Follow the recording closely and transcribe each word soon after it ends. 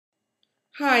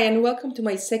Hi and welcome to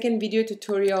my second video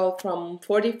tutorial from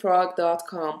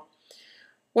 4dfrog.com. I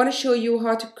want to show you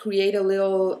how to create a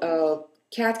little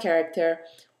cat character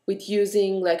with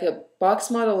using like a box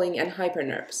modeling and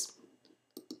HyperNurbs.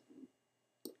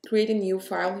 Create a new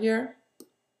file here,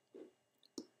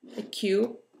 a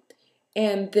cube,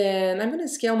 and then I'm going to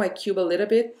scale my cube a little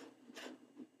bit.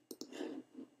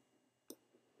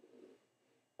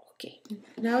 Okay,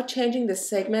 now changing the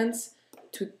segments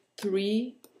to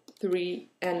 3, 3,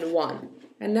 and 1.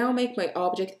 And now make my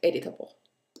object editable.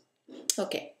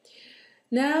 Okay,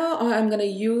 now I'm going to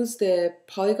use the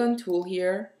Polygon tool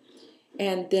here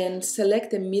and then select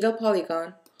the middle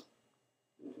polygon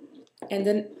and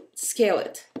then scale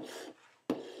it.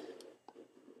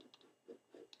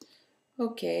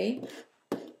 Okay,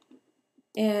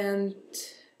 and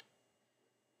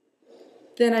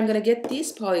then I'm going to get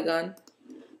this polygon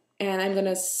and I'm going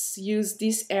to use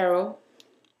this arrow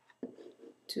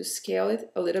to scale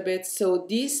it a little bit. So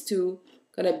these two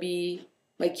are going to be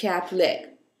my cat leg.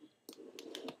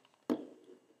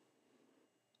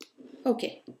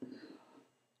 Okay,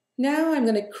 now I'm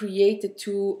going to create the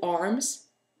two arms.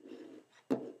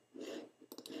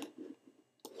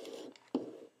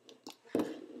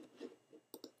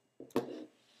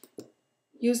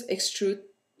 Use extrude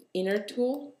inner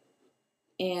tool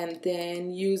and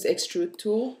then use extrude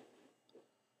tool.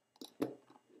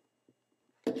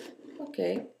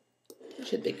 Okay,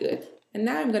 should be good. And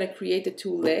now I'm going to create the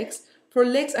two legs. For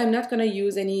legs, I'm not going to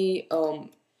use any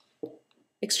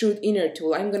extrude inner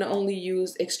tool. I'm going to only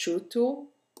use extrude tool.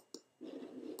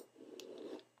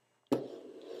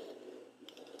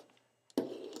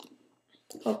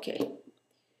 Okay,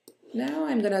 now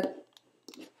I'm going to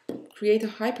create a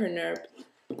HyperNurb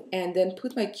and then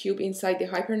put my cube inside the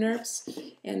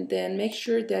HyperNurbs and then make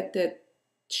sure that the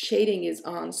shading is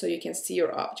on so you can see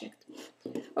your object.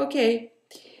 Okay,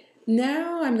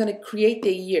 now I'm going to create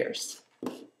the ears.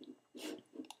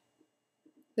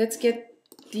 Let's get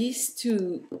these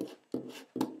two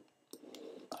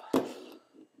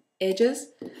edges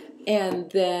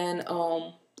and then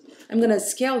I'm going to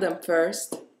scale them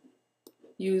first.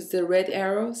 Use the red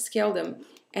arrow, scale them,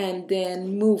 and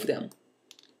then move them.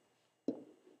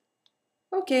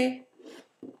 Okay,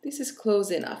 this is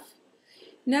close enough.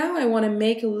 Now I want to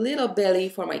make a little belly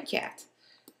for my cat.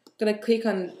 I'm going to click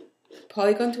on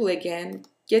Polygon tool again,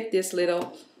 get this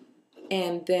little,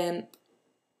 and then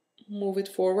move it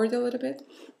forward a little bit.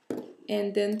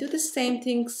 And then do the same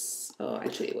things. Oh,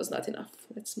 actually it was not enough.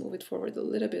 Let's move it forward a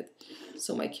little bit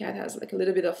so my cat has like a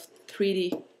little bit of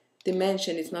 3D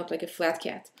dimension. It's not like a flat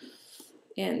cat.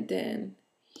 And then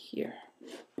here.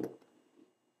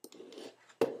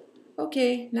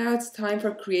 Okay, now it's time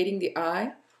for creating the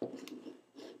eye. I'm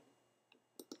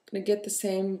gonna get the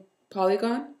same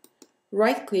polygon,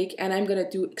 right click, and I'm gonna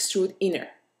do extrude inner.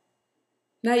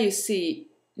 Now you see,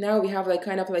 now we have like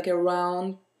kind of like a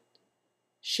round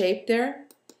shape there,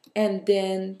 and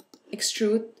then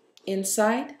extrude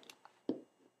inside.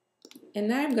 And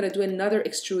now I'm gonna do another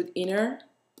extrude inner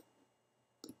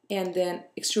and then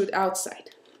extrude outside.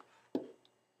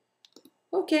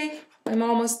 Okay, I'm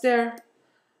almost there.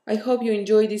 I hope you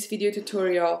enjoyed this video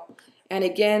tutorial. And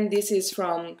again, this is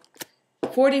from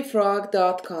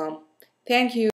 4dfrog.com. Thank you.